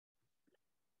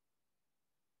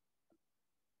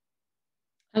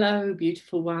Hello,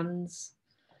 beautiful ones.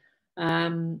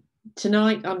 Um,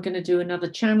 Tonight I'm going to do another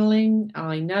channeling.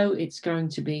 I know it's going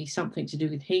to be something to do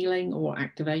with healing or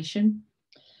activation.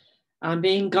 I'm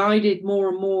being guided more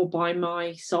and more by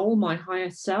my soul, my higher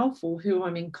self, or who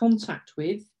I'm in contact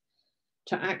with,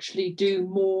 to actually do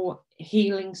more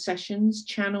healing sessions,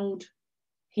 channeled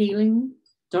healing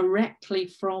directly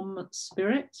from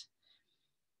spirit,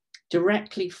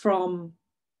 directly from,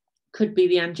 could be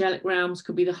the angelic realms,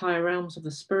 could be the higher realms of the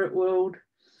spirit world.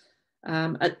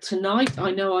 Tonight, I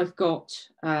know I've got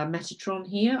Metatron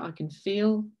here. I can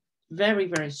feel very,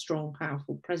 very strong,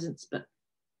 powerful presence, but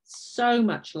so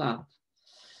much love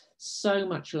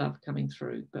coming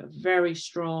through, but very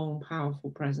strong, powerful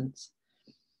presence.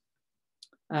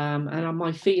 And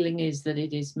my feeling is that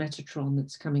it is Metatron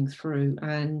that's coming through.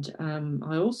 And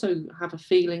I also have a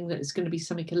feeling that it's going to be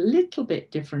something a little bit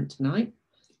different tonight.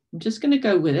 I'm just going to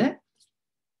go with it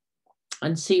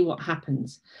and see what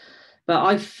happens. But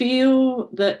I feel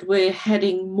that we're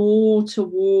heading more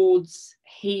towards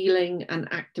healing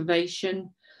and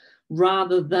activation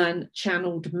rather than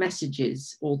channeled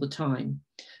messages all the time.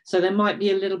 So there might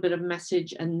be a little bit of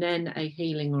message and then a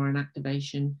healing or an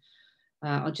activation.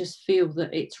 I just feel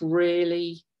that it's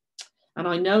really, and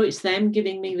I know it's them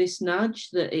giving me this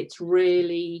nudge, that it's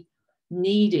really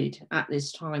needed at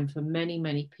this time for many,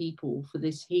 many people, for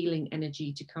this healing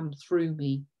energy to come through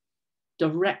me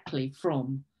directly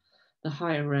from the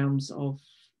higher realms of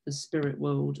the spirit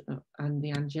world and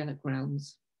the angelic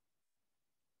realms.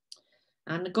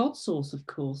 And the God source, of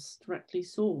course, directly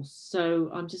source. So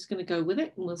I'm just going to go with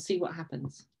it and we'll see what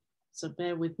happens. So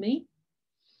bear with me.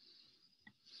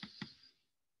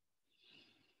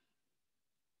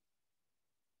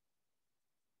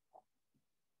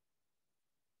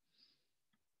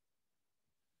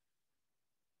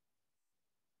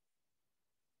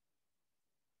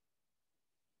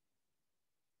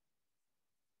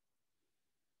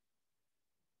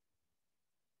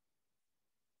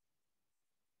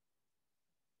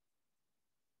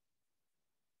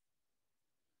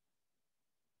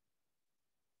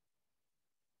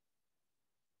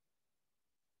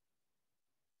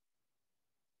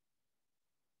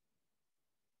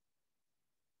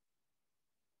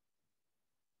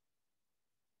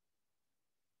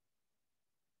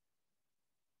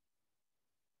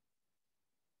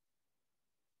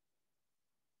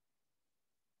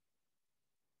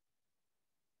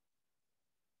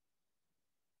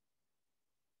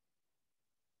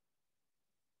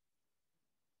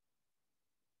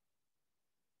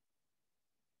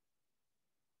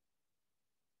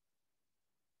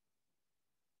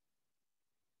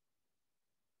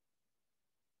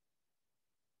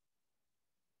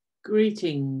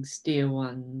 Greetings, dear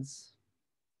ones.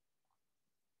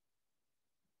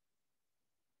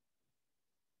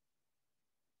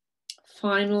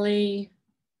 Finally,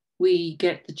 we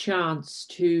get the chance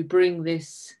to bring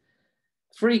this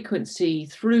frequency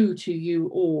through to you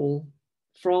all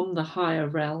from the higher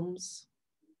realms.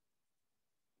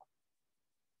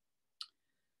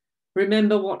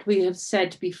 Remember what we have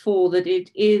said before, that it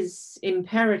is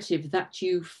imperative that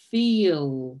you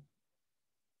feel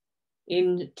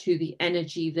into the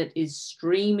energy that is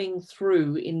streaming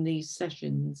through in these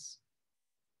sessions.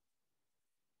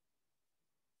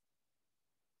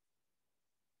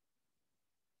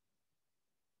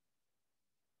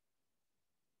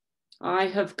 I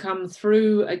have come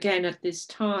through again at this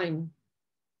time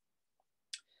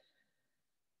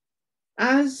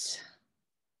as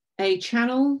a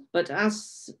channel, but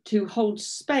as to hold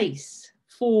space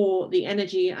for the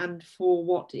energy and for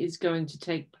what is going to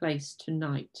take place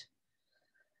tonight.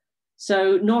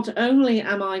 So not only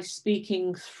am I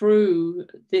speaking through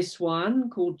this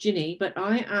one called GINNY, but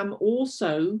I am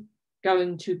also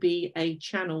going to be a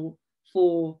channel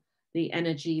for the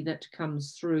energy that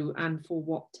comes through and for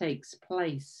what takes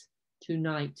place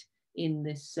tonight in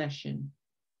this session.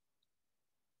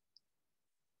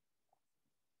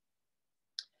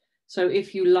 So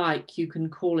if you like, you can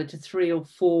call it a 3 or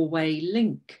 4-way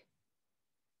link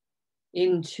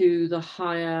into the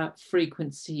higher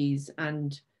frequencies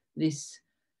and this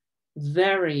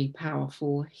very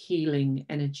powerful healing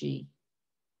energy.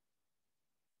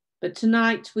 But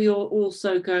tonight we are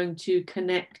also going to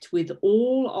connect with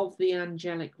all of the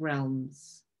angelic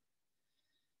realms.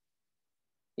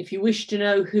 If you wish to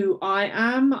know who I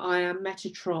am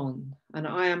Metatron, and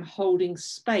I am holding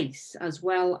space as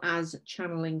well as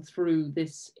channeling through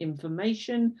this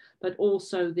information, but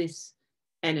also this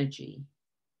energy.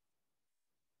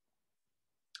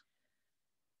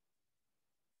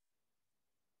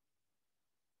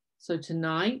 So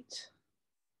tonight,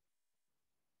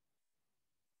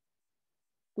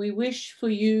 We wish for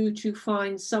you to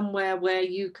find somewhere where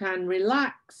you can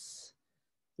relax,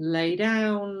 lay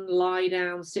down, lie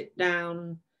down, sit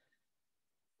down,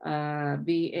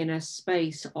 be in a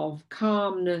space of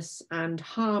calmness and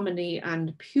harmony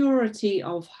and purity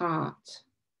of heart.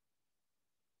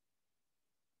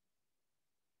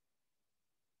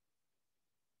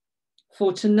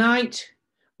 For tonight,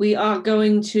 we are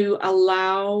going to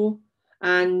allow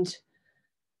and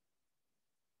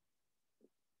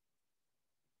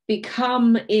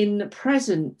become in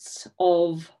presence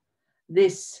of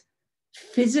this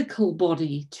physical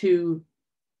body to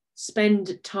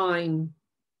spend time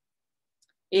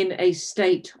in a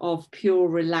state of pure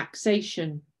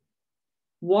relaxation,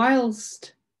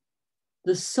 whilst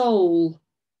the soul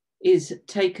is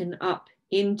taken up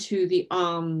into the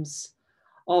arms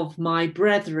of my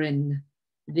brethren,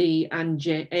 the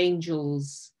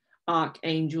angels,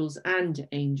 archangels and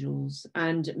angels,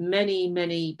 and many,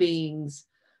 many beings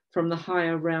from the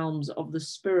higher realms of the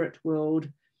spirit world,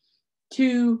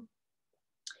 to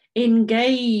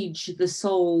engage the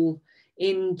soul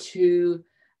into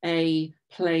a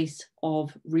place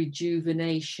of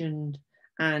rejuvenation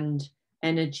and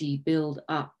energy build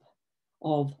up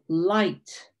of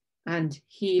light and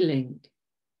healing.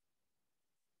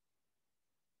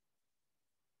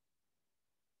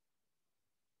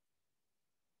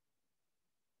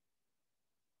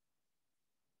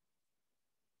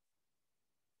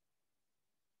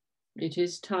 It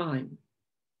is time.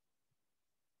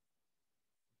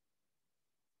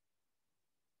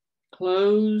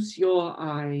 Close your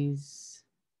eyes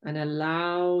and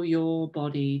allow your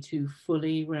body to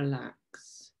fully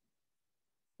relax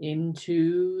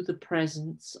into the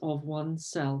presence of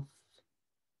oneself.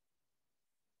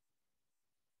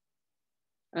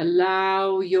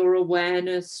 Allow your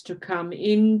awareness to come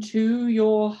into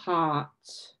your heart,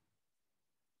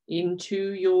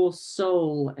 into your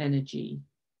soul energy,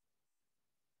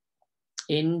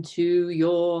 into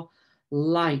your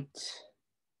light.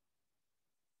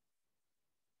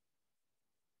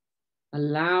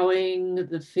 Allowing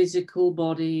the physical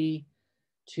body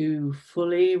to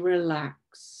fully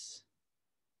relax.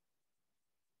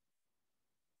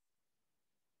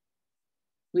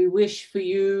 We wish for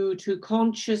you to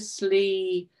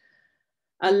consciously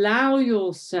allow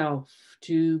yourself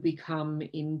to become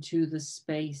into the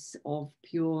space of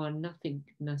pure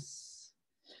nothingness,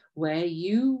 where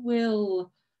you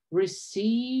will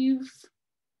receive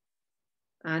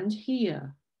and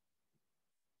hear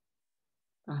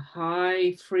a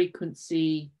high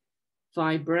frequency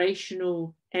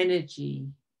vibrational energy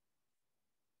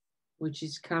which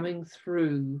is coming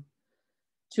through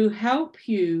to help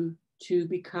you to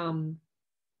become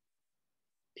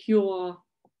pure,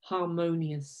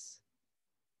 harmonious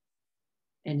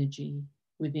energy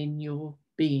within your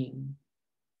being.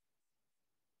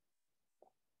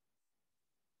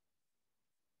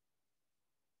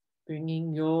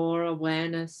 Bringing your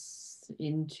awareness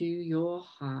into your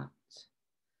heart,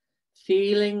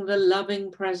 feeling the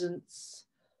loving presence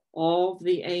of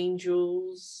the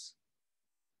angels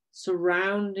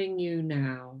surrounding you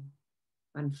now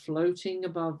and floating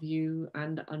above you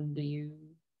and under you.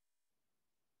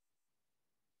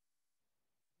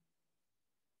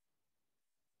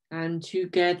 And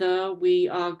together we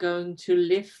are going to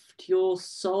lift your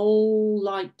soul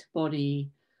light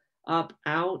body up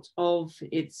out of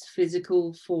its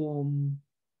physical form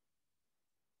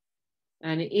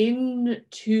and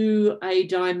into a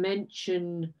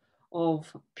dimension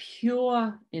of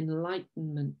pure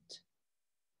enlightenment,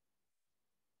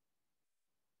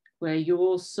 where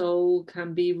your soul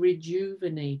can be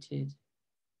rejuvenated,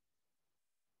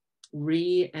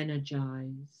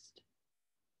 re-energized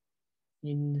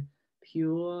in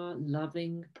pure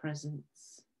loving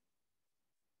presence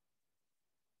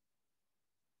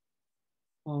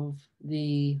of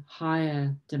the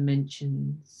higher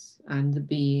dimensions and the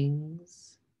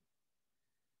beings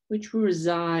which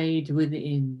reside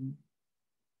within.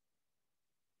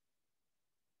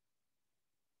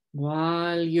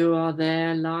 While you are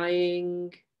there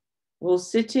lying or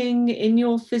sitting in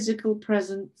your physical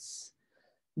presence,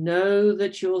 know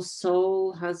that your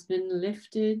soul has been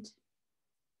lifted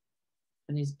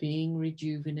and is being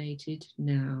rejuvenated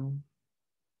now.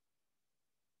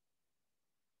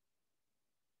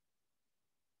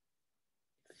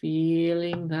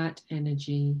 Feeling that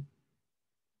energy.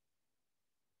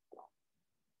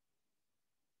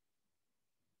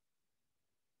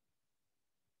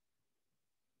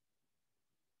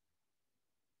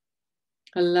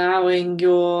 Allowing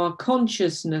your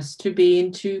consciousness to be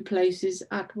in two places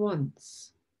at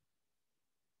once,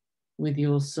 with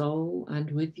your soul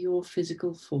and with your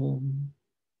physical form.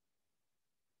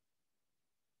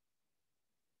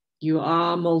 You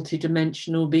are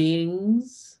multidimensional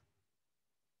beings.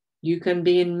 You can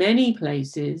be in many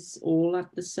places all at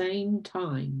the same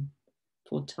time,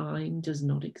 for time does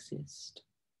not exist.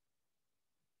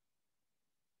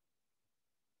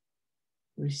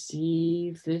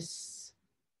 Receive this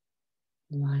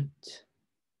light,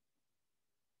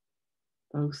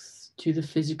 both to the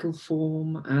physical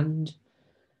form and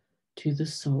to the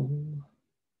soul.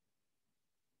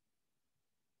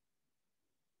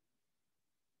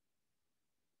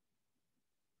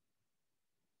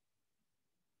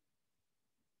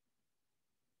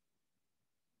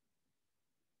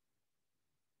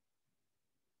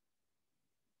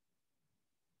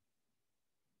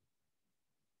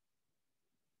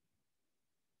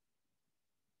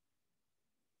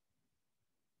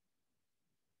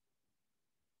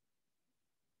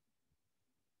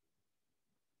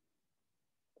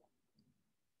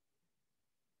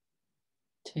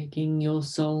 Taking your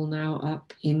soul now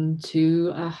up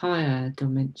into a higher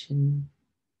dimension,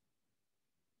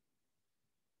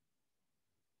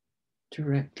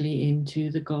 directly into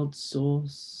the God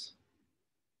source,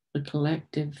 the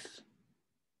collective,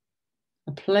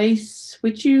 a place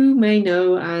which you may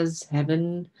know as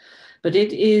heaven, but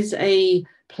it is a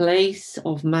place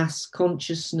of mass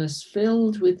consciousness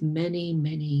filled with many,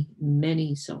 many,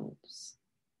 many souls.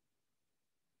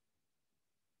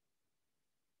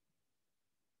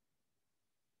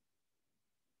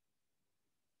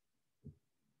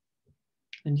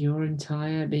 And your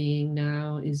entire being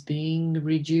now is being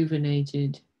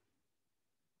rejuvenated.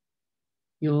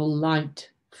 Your light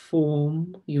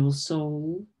form, your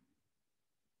soul,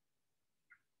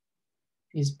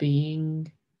 is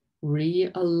being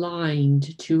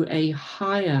realigned to a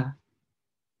higher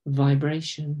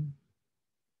vibration,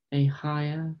 a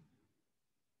higher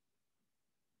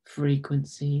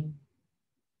frequency.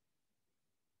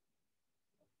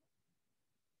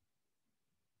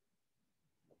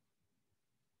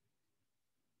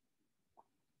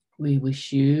 We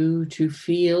wish you to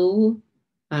feel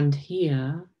and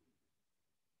hear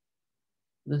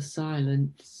the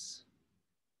silence,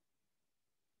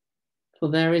 for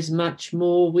there is much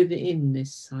more within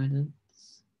this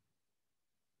silence.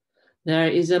 There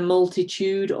is a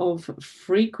multitude of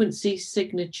frequency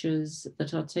signatures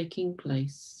that are taking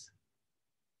place.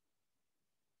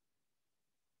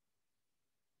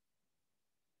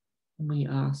 And we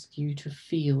ask you to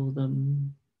feel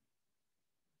them.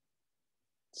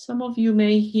 Some of you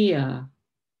may hear,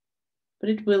 but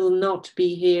it will not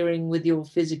be hearing with your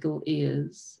physical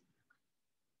ears.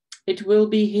 It will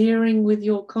be hearing with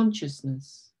your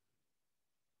consciousness.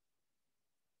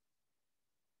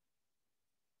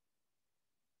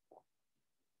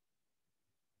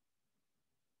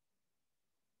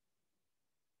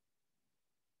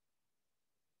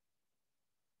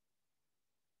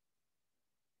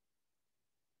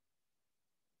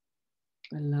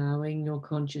 Allowing your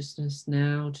consciousness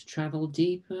now to travel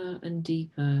deeper and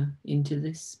deeper into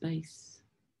this space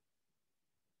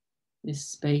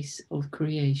of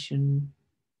creation,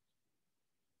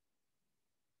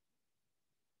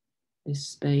 this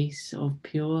space of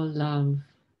pure love.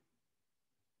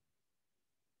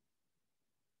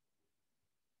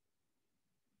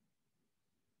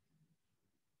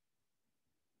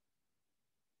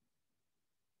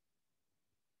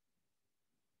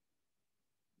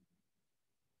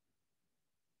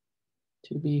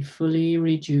 To be fully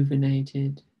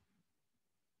rejuvenated.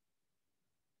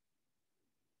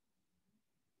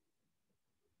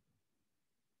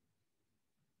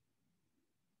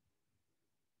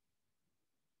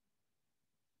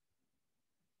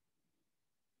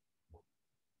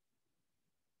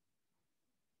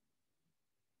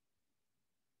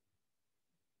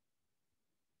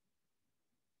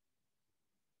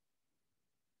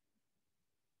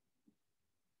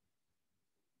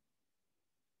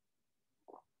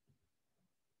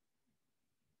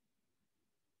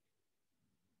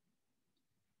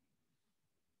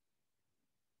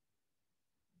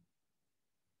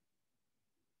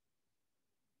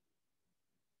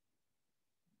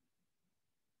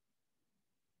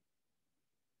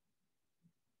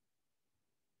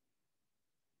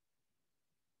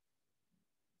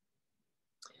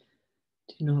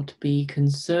 Do not be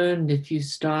concerned if you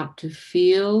start to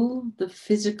feel the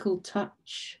physical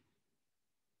touch.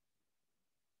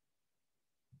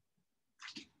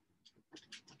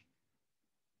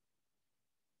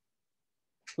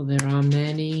 For there are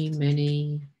many,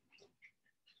 many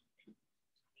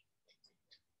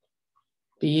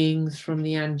beings from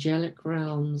the angelic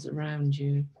realms around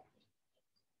you.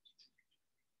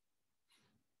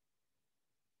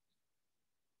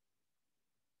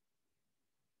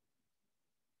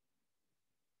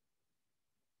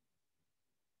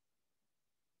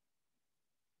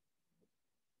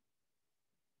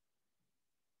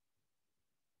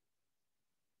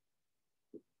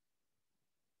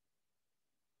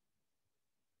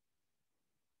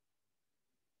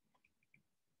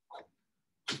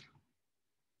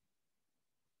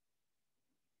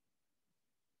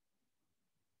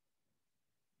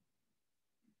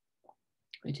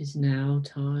 It is now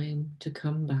time to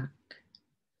come back.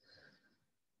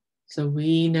 So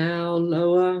we now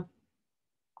lower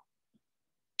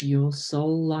your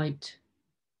soul light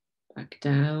back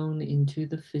down into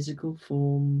the physical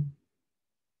form,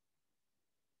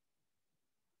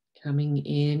 coming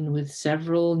in with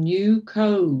several new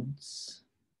codes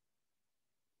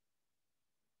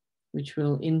which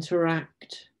will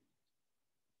interact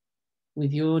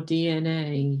with your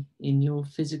DNA in your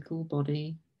physical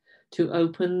body to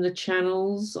open the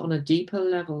channels on a deeper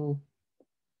level,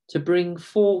 to bring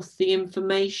forth the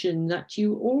information that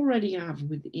you already have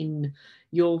within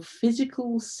your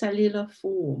physical cellular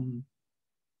form.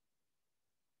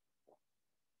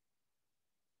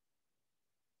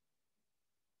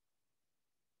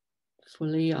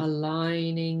 Fully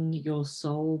aligning your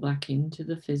soul back into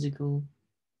the physical.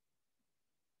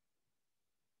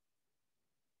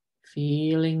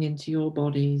 Feeling into your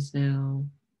bodies now.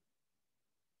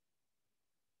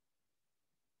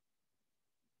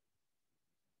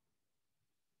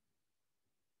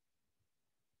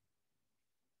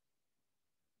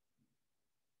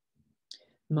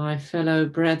 My fellow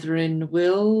brethren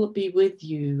will be with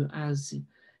you as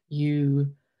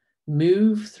you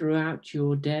move throughout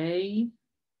your day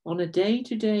on a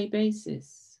day-to-day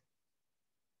basis.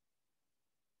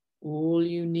 All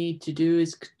you need to do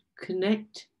is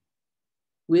connect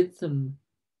with them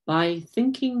by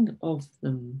thinking of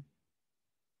them,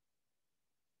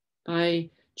 by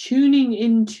tuning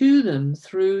into them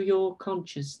through your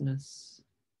consciousness,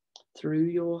 through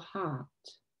your heart.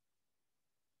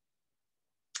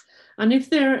 And if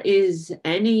there is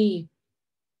any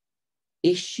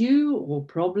issue or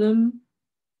problem,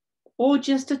 or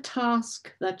just a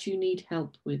task that you need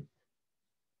help with,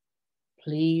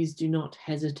 please do not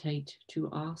hesitate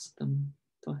to ask them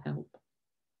for help,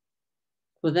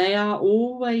 for they are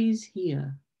always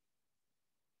here.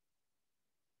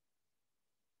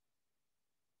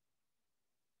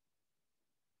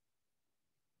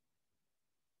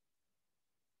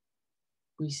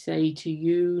 We say to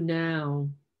you now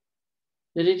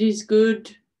that it is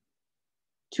good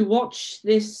to watch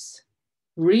this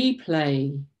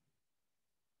replay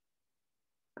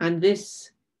and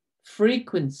this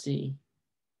frequency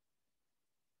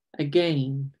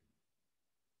again,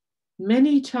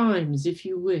 many times if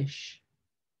you wish.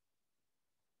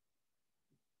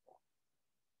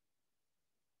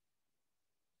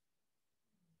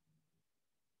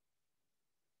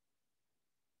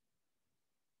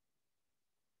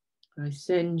 I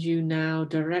send you now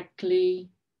directly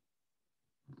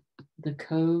the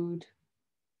code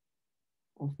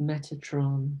of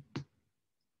Metatron.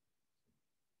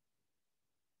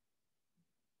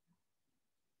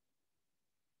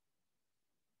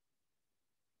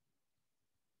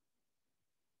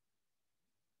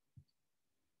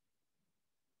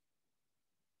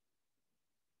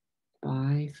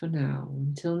 Bye for now.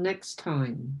 Until next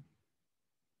time.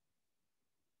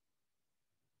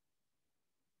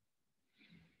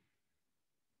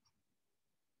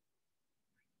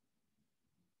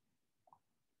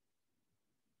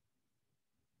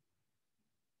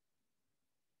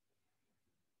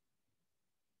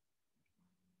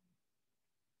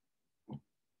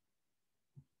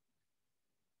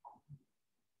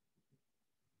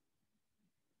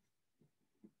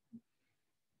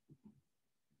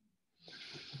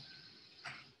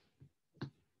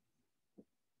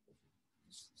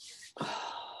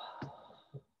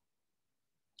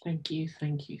 Thank you,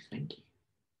 thank you, thank you.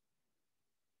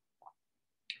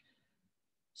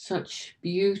 Such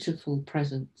beautiful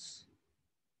presence,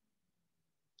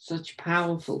 such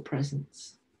powerful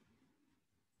presence.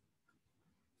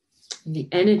 And the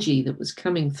energy that was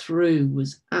coming through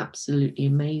was absolutely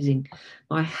amazing.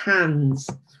 My hands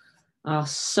are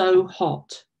so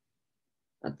hot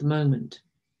at the moment,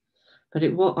 but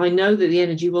I know that the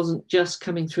energy wasn't just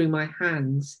coming through my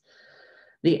hands.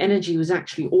 The energy was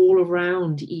actually all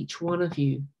around each one of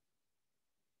you.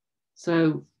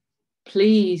 So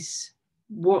please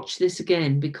watch this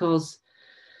again, because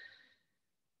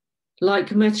like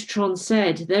Metatron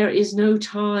said, there is no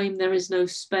time, there is no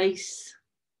space.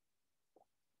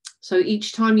 So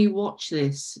each time you watch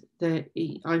this,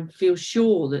 I feel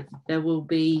sure that there will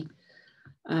be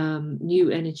new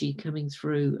energy coming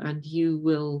through, and you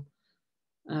will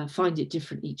find it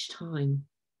different each time.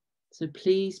 So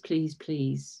please, please,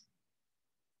 please,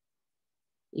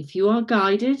 if you are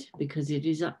guided, because it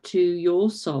is up to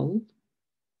your soul,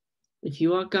 if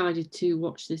you are guided to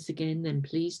watch this again, then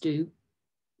please do.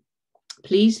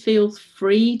 Please feel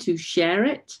free to share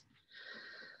it,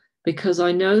 because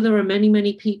I know there are many,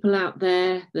 many people out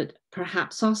there that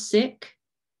perhaps are sick,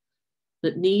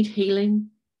 that need healing,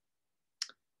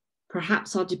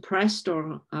 perhaps are depressed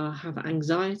or have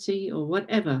anxiety or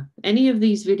whatever, any of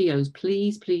these videos,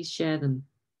 please, please share them.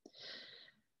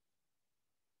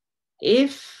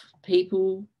 If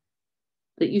people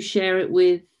that you share it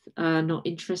with are not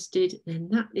interested, then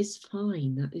that is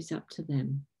fine. That is up to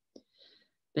them.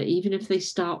 But even if they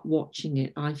start watching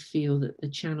it, I feel that the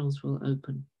channels will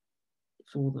open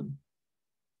for them.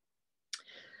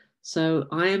 So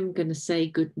I am going to say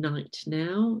good night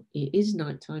now. It is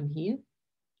nighttime here,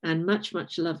 and much,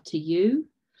 much love to you.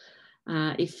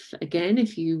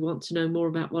 If you want to know more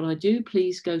about what I do,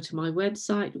 please go to my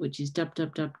website, which is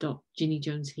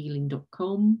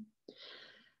www.ginnyjoneshealing.com.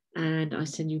 And I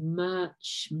send you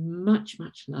much, much,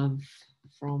 much love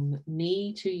from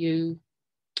me to you,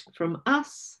 from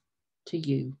us to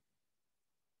you.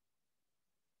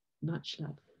 Much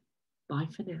love. Bye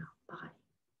for now. Bye.